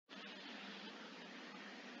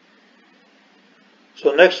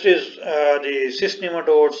So next is the cyst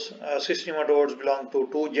nematodes. Cyst nematodes belong to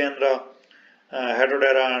two genera,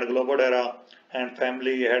 Heterodera and Globodera, and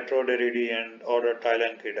family Heteroderidae and order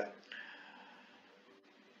Tylanchida.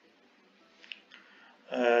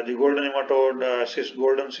 The golden nematode,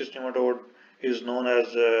 golden cyst nematode, is known as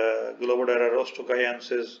Globodera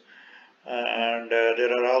rostocayensis, and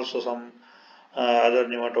there are also some other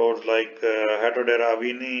nematodes like Heterodera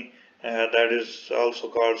avini, that is also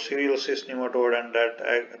called cereal cyst nematode, and that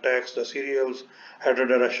attacks the cereals.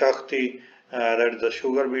 Heterodera shakti, that is the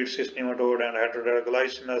sugar beet cyst nematode, and Heterodera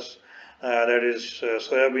glycinus, that is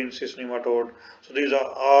soybean cyst nematode. So these are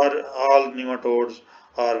all nematodes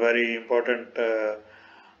are very important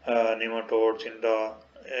nematodes in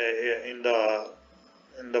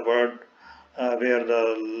the world where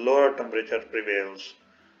the lower temperature prevails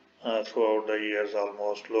throughout the years.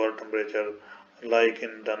 Almost lower temperature, like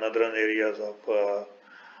in the northern areas of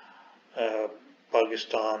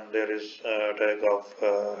Pakistan, there is attack of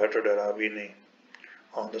Heterodera avini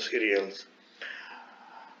on the cereals.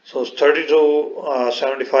 So 30 to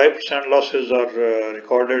 75% losses are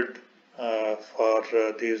recorded for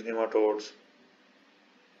these nematodes.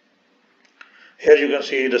 Here you can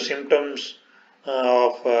see the symptoms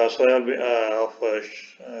of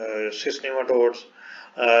cyst nematodes.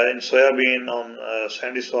 In soybean on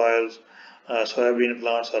sandy soils, soybean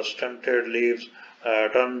plants are stunted, leaves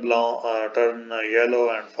turn yellow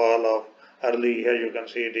and fall off early. Here you can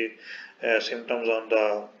see the symptoms on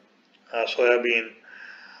the soybean.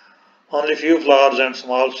 Only few flowers and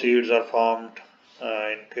small seeds are formed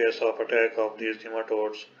in case of attack of these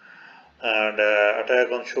nematodes. And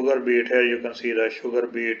attack on sugar beet. Here you can see the sugar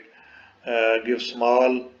beet gives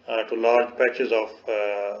small to large patches of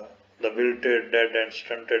the wilted, dead and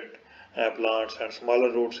stunted plants, and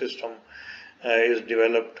smaller root system is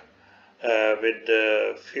developed with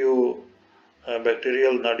few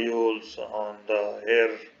bacterial nodules on the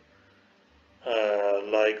hair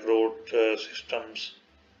like root systems,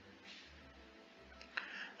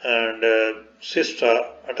 and cyst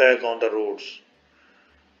attack on the roots.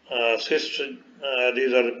 Cysts,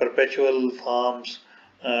 these are perpetual forms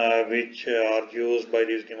which are used by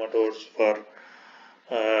these nematodes for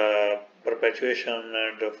perpetuation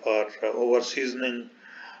and for over seasoning,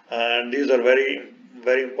 and these are very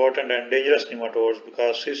important and dangerous nematodes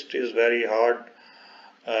because cyst is very hard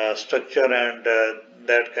structure, and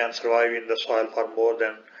that can survive in the soil for more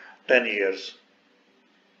than 10 years.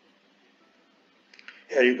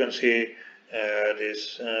 Here you can see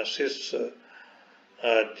these cysts.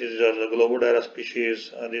 These are the Globodera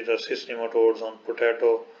species. These are cyst nematodes on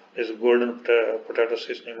potato. This is golden potato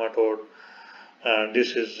cyst nematode, and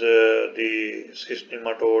this is the cyst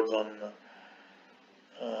nematodes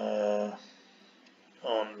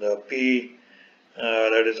on the pea.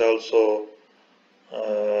 That is also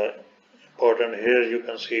important. Here you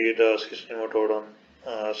can see the cyst nematode on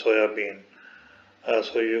soybean.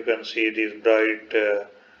 So you can see these bright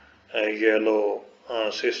yellow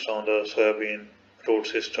cysts on the soybean root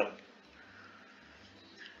system.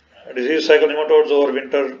 Disease cycle nematodes over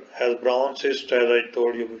winter has brown cyst. As I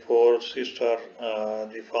told you before, cysts are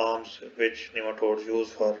the forms which nematodes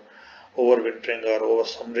use for overwintering or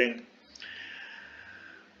oversummering.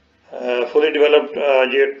 Fully developed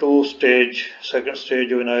J2 stage, second stage,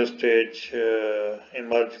 juvenile stage,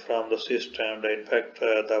 emerge from the cyst and infect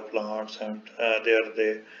the plants, and there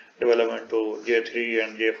they develop into J3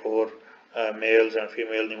 and J4 males and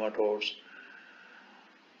female nematodes.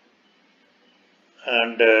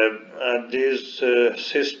 And these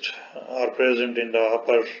cysts are present in the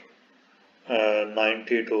upper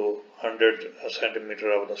 90 to 100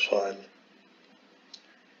 centimeter of the soil.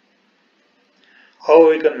 How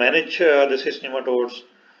we can manage the cyst nematodes?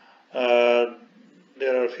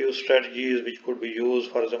 There are a few strategies which could be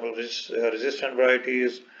used. For example, resistant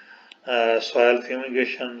varieties, soil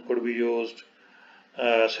fumigation could be used.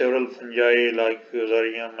 Several fungi like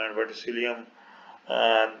Fusarium and Verticillium,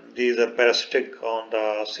 these are parasitic on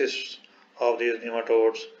the cysts of these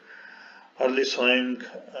nematodes. Early sowing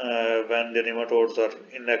when the nematodes are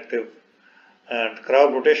inactive, and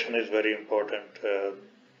crop rotation is very important.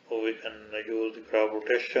 We can use the crop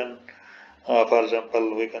rotation. For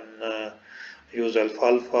example, we can use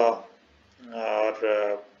alfalfa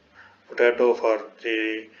or potato for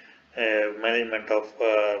the management of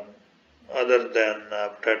other than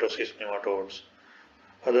potato cyst nematodes,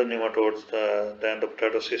 other nematodes than the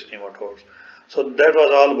potato cyst nematodes. So that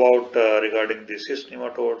was all about regarding the cyst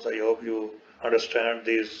nematodes. I hope you understand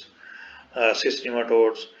these cyst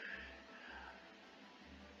nematodes.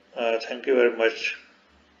 Thank you very much.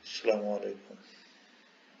 Assalamu alaikum.